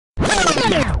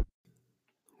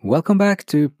Welcome back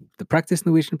to the Practice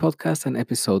Norwegian podcast and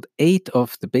episode 8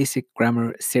 of the Basic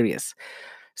Grammar series.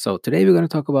 So today we're going to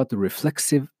talk about the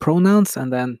reflexive pronouns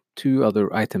and then 2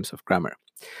 other items of grammar.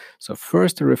 So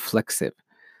first, the reflexive.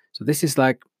 So this is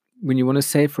like when you want to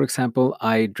say, for example,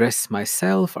 I dress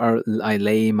myself, or I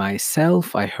lay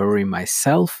myself, I hurry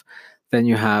myself. Then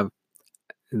you have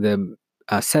the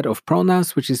set of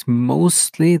pronouns, which is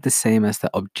mostly the same as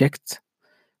the object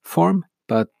form,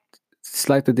 but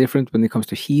slightly different when it comes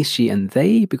to he, she, and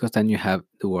they, because then you have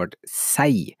the word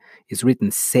seg. It's written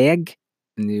seg,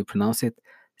 and you pronounce it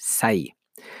sei.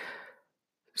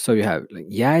 So you have like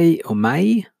jeg og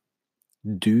meg,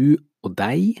 du og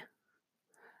deg,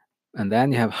 and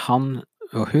then you have han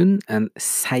og hun and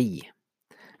seg.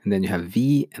 And then you have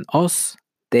vi and oss,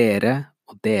 dere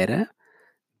og dere,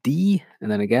 de,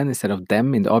 and then again, instead of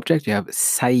them in the object, you have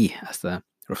seg as the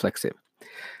reflexive.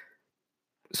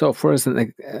 So for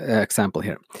an example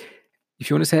here, if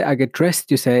you want to say I get dressed,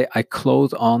 you say I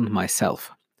clothe on myself.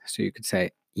 So you could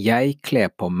say jeg kler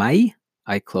på meg,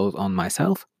 I clothe on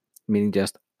myself, meaning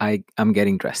just I'm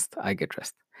getting dressed, I get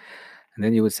dressed. And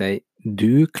then you would say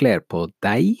du kler på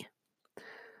deg,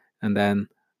 and then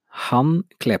han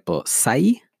kler på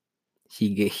seg,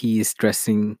 he is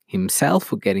dressing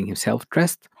himself or getting himself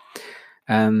dressed.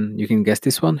 And you can guess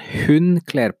this one, hun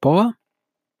kler på,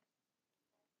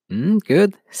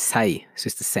 good, seg, so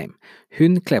it's the same.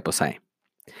 Hun kler på seg.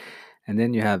 And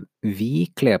then you have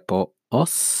vi kler på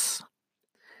oss,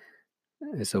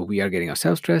 so we are getting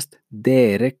ourselves dressed.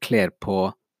 Dere kler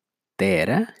på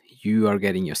dere, you are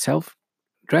getting yourself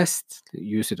dressed.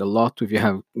 Use it a lot if you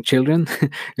have children.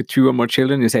 2 or more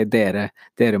children, you say dere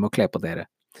må kle på dere.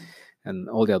 And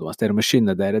all the other ones, dere må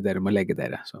skynde dere må legge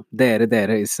dere. So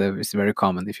dere is very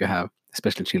common if you have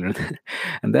special children.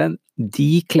 And then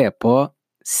de kler på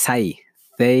seg,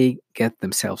 they get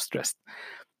themselves dressed.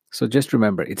 So just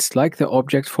remember, it's like the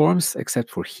object forms,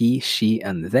 except for he, she,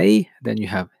 and they. Then you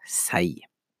have seg.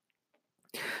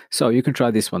 So you can try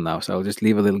this one now. So I'll just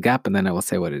leave a little gap and then I will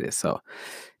say what it is. So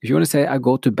if you want to say I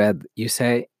go to bed, you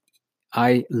say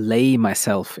I lay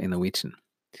myself in Norwegian.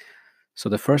 So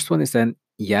the first one is then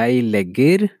jeg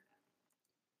legger,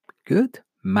 good,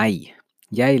 meg.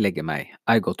 Jeg legger meg,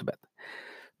 I go to bed.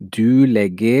 Du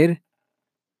legger,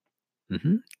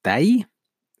 deg.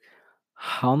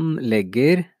 Han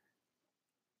legger,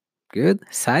 good,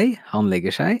 seg, han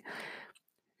legger seg.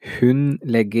 Hun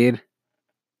legger,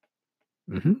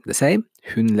 the same,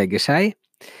 hun legger seg.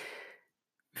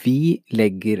 Vi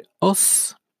legger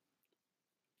oss.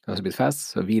 That was a bit fast,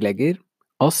 so vi legger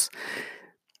oss.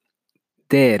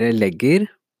 Dere legger,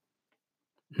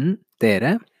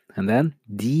 dere, and then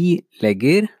de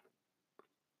legger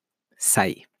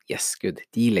seg. Yes, good,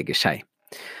 de legger seg.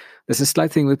 There's a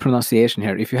slight thing with pronunciation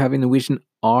here. If you have in Norwegian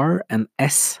R and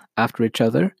S after each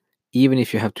other, even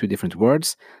if you have 2 different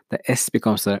words, the S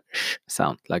becomes a sh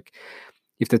sound. Like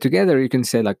if they're together, you can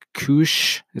say like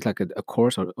kurs, it's like a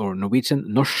course, or Norwegian,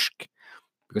 norsk,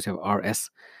 because you have RS.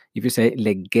 If you say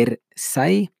legger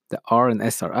seg, the R and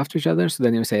S are after each other, so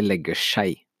then you say legger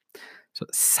seg. So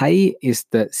seg is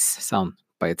the sound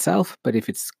by itself, but if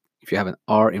you have an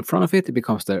R in front of it, it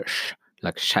becomes the sh,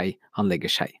 like seg, han legger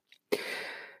seg.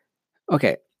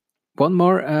 Okay, one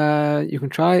more you can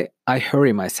try. I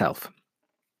hurry myself.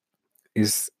 I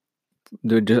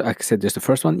said just the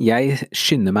first one. Jeg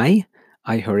skynder meg.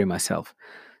 I hurry myself.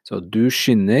 So du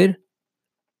skynder,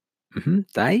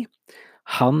 deg.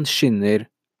 Han skynder,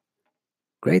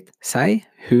 great, seg.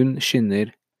 Hun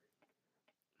skynder,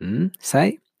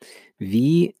 seg.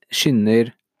 Vi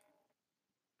skynder,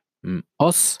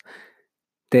 oss.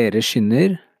 Dere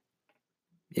skynder,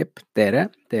 yep, dere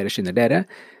skynder dere.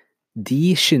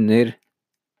 De skynder,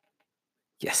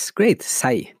 yes, great,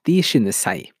 seg. De skynder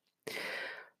seg.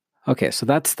 Okay, so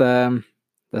that's the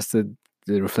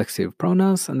reflexive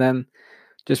pronouns, and then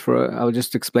I'll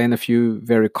just explain a few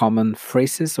very common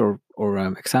phrases or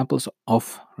examples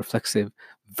of reflexive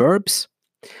verbs.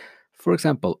 For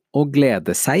example, å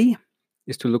glede seg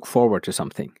is to look forward to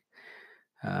something.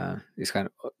 It's kind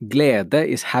of glede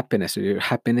is happiness, or you're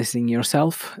happinessing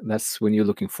yourself. That's when you're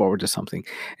looking forward to something,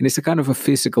 and it's a kind of a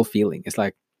physical feeling. It's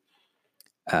like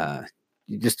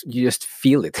you just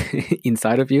feel it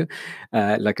inside of you,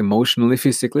 like emotionally,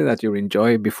 physically, that you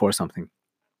enjoy before something,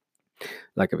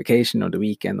 like a vacation or the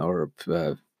weekend or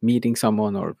meeting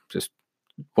someone or just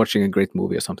watching a great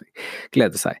movie or something.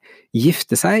 Glede seg.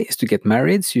 Gifte seg is to get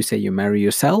married, so you say you marry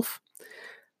yourself.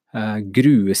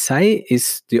 Grue seg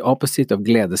is the opposite of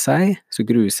glede seg, so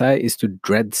grue seg is to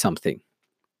dread something.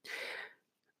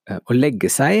 Å legge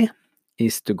seg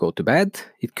is to go to bed.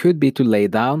 It could be to lay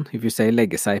down. If you say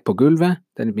legge seg på gulvet,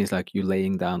 then it means like you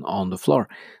laying down on the floor.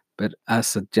 But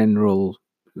as a general,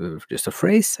 just a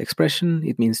phrase, expression,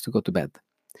 it means to go to bed.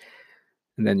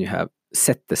 And then you have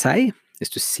sette seg, is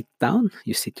to sit down.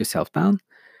 You sit yourself down.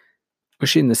 Å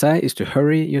skynde seg is to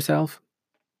hurry yourself.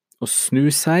 Å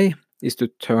snu seg is to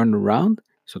turn around,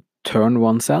 so turn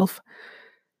oneself.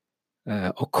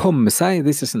 Å komme seg,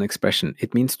 this is an expression.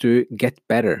 It means to get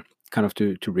better, kind of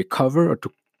to recover or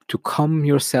to come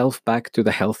yourself back to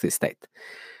the healthy state.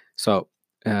 So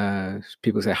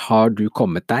people say, har du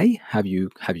kommet deg? Have you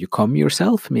come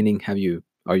yourself? Meaning,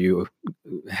 are you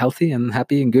healthy and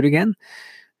happy and good again?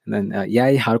 And then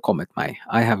jeg har kommet meg.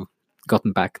 I have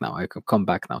gotten back now. I can come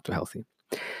back now to healthy.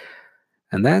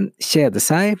 And then kjede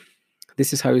seg.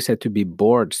 This is how you say to be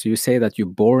bored. So you say that you're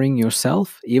boring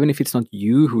yourself, even if it's not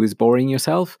you who is boring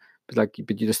yourself, but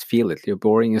you just feel it. You're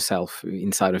boring yourself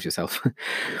inside of yourself.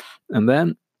 And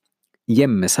then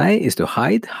gjemme seg is to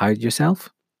hide yourself.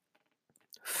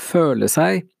 Føle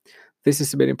seg. This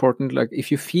is a bit important. Like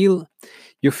if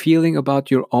you're feeling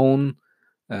about your own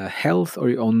health or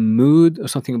your own mood or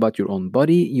something about your own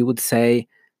body, you would say,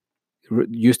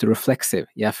 use the reflexive.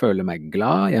 Jeg føler meg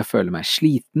glad, jeg føler meg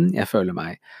sliten, jeg føler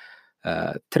meg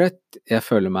trøtt, jeg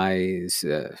føler meg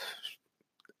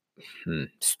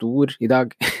stor I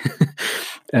dag.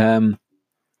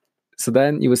 So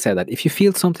then you would say that if you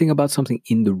feel something about something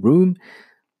in the room,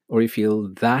 or you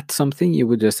feel that something, you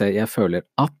would just say, jeg føler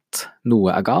at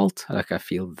noe galt, like I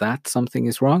feel that something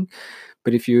is wrong.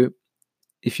 But if you're,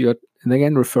 and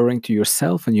again, referring to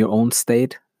yourself and your own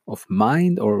state of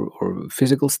mind or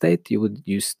physical state, you would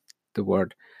use the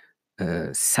word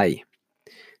seg.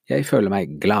 Jeg føler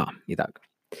meg glad I dag.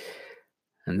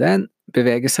 And then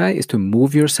bevege seg is to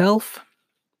move yourself.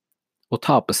 Å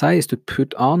ta på seg is to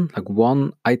put on, like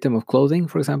one item of clothing,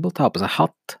 for example. Ta på seg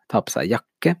hatt, ta på seg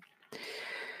jakke.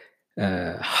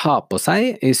 Ha på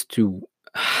seg is to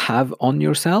have on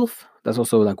yourself. That's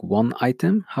also like one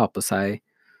item. Ha på seg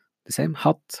the same.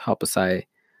 Hatt, ha på seg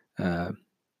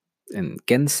en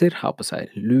genser, ha på seg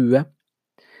lue.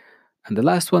 And the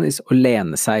last one is å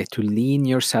lene seg, to lean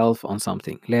yourself on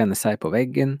something. Lene seg på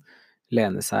veggen,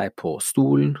 lene seg på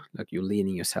stolen, like you're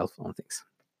leaning yourself on things.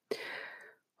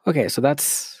 Okay, so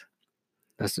that's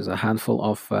just a handful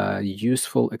of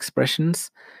useful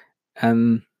expressions.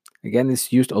 And again,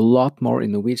 it's used a lot more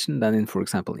in Norwegian than in, for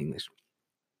example, English.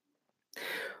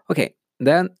 Okay,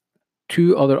 then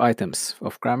two other items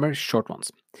of grammar, short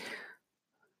ones.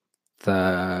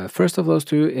 The first of those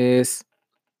two is,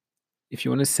 if you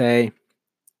want to say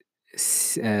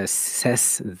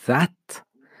says that,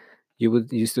 you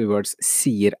would use the words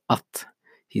sier at.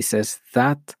 He says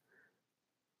that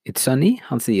it's sunny.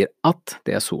 Han sier at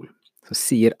det sol. So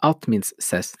sier at means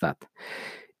says that.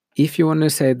 If you want to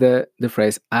say the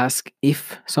phrase ask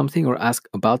if something or ask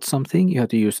about something, you have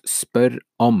to use spør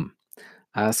om.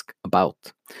 Ask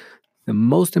about. The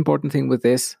most important thing with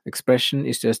this expression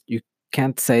is just you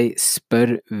can't say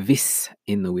spør hvis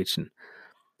in Norwegian.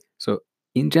 So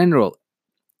in general,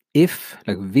 if,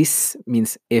 like hvis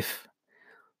means if.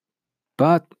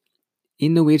 But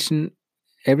in Norwegian,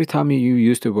 every time you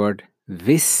use the word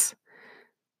hvis,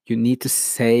 you need to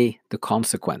say the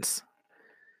consequence.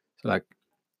 So like,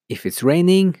 if it's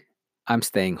raining, I'm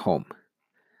staying home.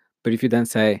 But if you then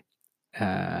say,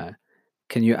 can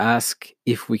you ask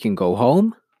if we can go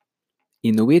home?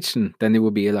 In Norwegian, then it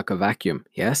will be like a vacuum.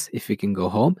 Yes, if we can go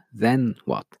home, then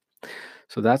what?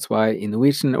 So that's why in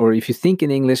Norwegian, or if you think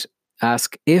in English,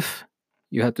 ask if,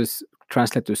 you have to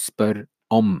translate to spør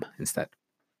om instead.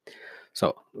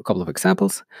 So, a couple of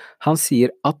examples. Han sier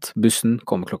at bussen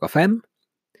kommer klokka 5.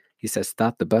 He says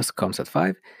that the bus comes at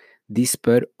 5. De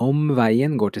spør om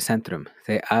veien går til sentrum.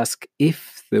 They ask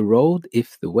if the road,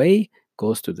 if the way,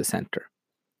 goes to the center.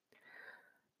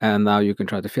 And now you can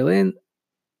try to fill in.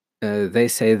 They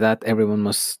say that everyone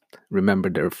must remember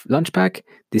their lunch pack.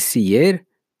 De sier,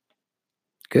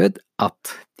 good,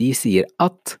 at. De sier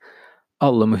at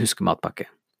alle må huske matpakke.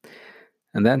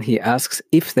 And then he asks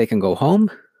if they can go home.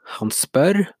 Han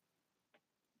spør,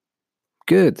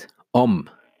 good, om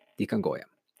de kan gå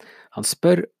hjem. Han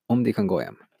spør om de kan gå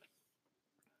hjem.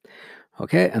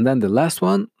 Okay, and then the last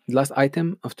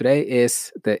item of today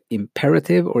is the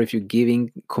imperative, or if you're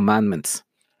giving commandments.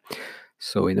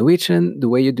 So in Norwegian, the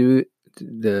way you do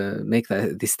make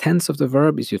this tense of the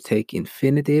verb is you take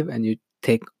infinitive and you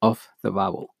take off the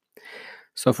vowel.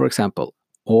 So for example,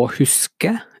 å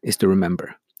huske is to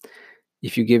remember.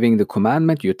 If you're giving the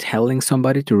commandment, you're telling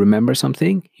somebody to remember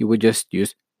something, you would just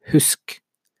use husk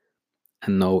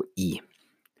and no i.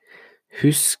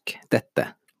 Husk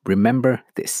dette. Remember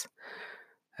this.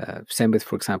 Same with,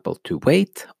 for example, to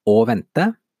wait, og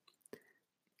vente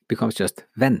becomes just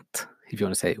vent if you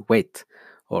want to say wait,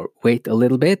 or wait a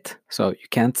little bit. So you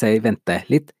can't say vente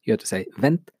litt, you have to say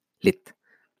vent litt,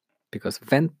 because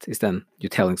vent is then you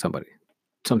telling somebody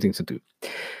something to do.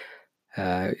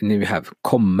 And then you have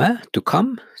komme, to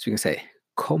come, so you can say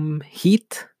kom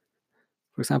hit,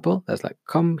 for example. That's like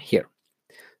come here.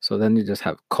 So then you just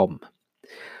have kom.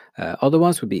 Other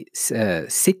ones would be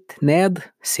sitt ned,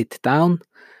 sit down,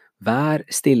 vær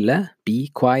stille, be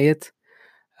quiet,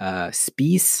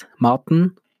 spis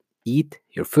maten, eat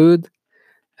your food,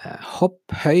 hopp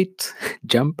høyt,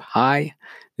 jump high,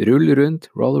 rull rundt,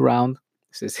 roll around.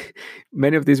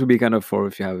 Many of these would be kind of for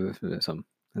if you have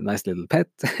a nice little pet,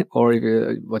 or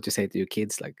if what you say to your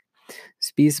kids, like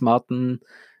spis maten,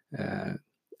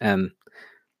 and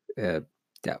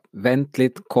yeah, vent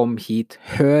litt, kom hit,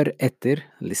 hør etter,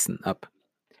 listen up,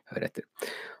 hør etter.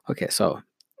 Okay, so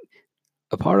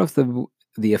a part of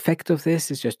the effect of this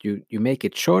is just you make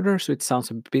it shorter, so it sounds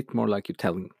a bit more like you're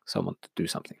telling someone to do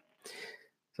something.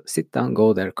 So sit down,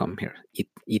 go there, come here,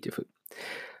 eat your food.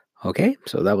 Okay,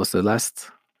 so that was the last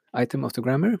item of the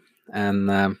grammar, and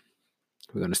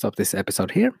we're going to stop this episode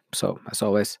here. So as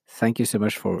always, thank you so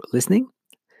much for listening,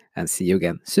 and see you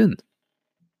again soon.